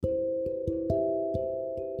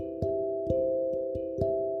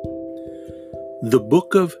The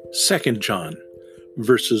book of 2 John,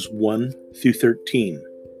 verses 1 through 13.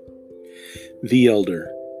 The elder,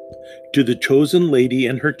 to the chosen lady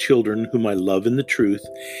and her children whom I love in the truth,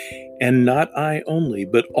 and not I only,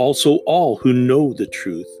 but also all who know the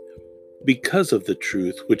truth, because of the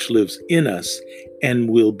truth which lives in us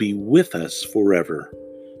and will be with us forever.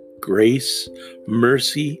 Grace,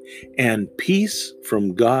 mercy, and peace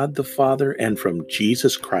from God the Father and from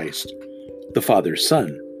Jesus Christ, the Father's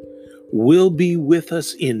Son, will be with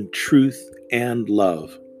us in truth and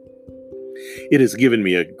love. It has given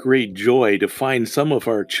me a great joy to find some of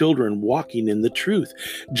our children walking in the truth,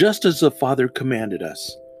 just as the Father commanded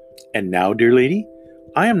us. And now, dear lady,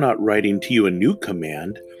 I am not writing to you a new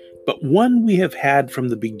command, but one we have had from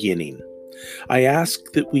the beginning. I ask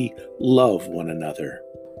that we love one another.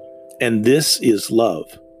 And this is love,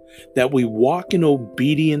 that we walk in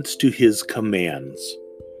obedience to His commands.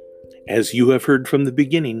 As you have heard from the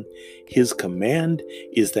beginning, His command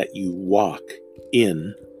is that you walk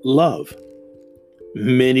in love.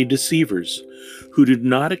 Many deceivers who did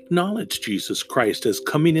not acknowledge Jesus Christ as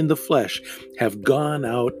coming in the flesh have gone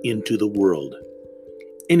out into the world.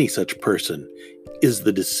 Any such person is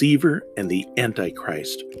the deceiver and the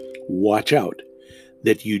Antichrist. Watch out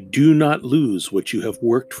that you do not lose what you have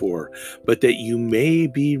worked for, but that you may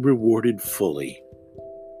be rewarded fully.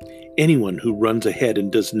 Anyone who runs ahead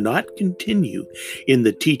and does not continue in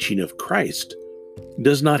the teaching of Christ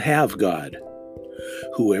does not have God.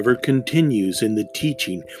 Whoever continues in the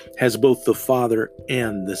teaching has both the Father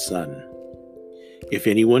and the Son. If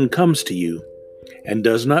anyone comes to you and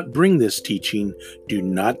does not bring this teaching, do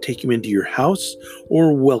not take him into your house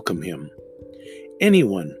or welcome him.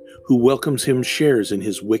 Anyone who welcomes him shares in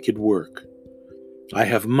his wicked work. I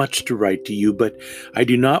have much to write to you, but I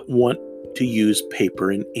do not want to use paper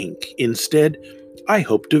and ink. Instead, I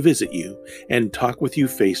hope to visit you and talk with you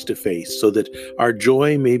face to face so that our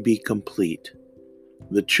joy may be complete.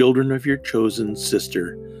 The children of your chosen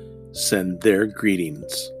sister send their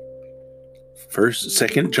greetings.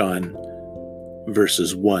 2 John,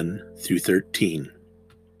 verses 1 through 13.